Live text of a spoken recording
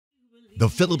The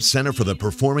Phillips Center for the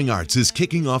Performing Arts is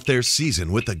kicking off their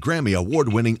season with the Grammy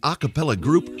Award-winning a cappella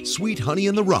group Sweet Honey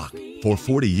in the Rock. For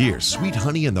 40 years, Sweet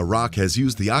Honey in the Rock has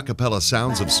used the a cappella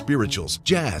sounds of spirituals,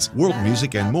 jazz, world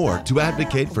music, and more to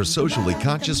advocate for socially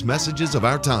conscious messages of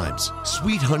our times.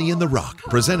 Sweet Honey in the Rock,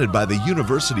 presented by the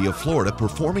University of Florida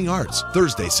Performing Arts,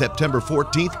 Thursday, September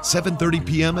 14th, 7:30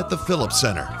 p.m. at the Phillips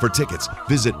Center. For tickets,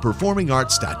 visit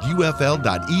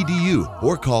performingarts.ufl.edu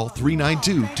or call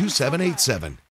 392-2787.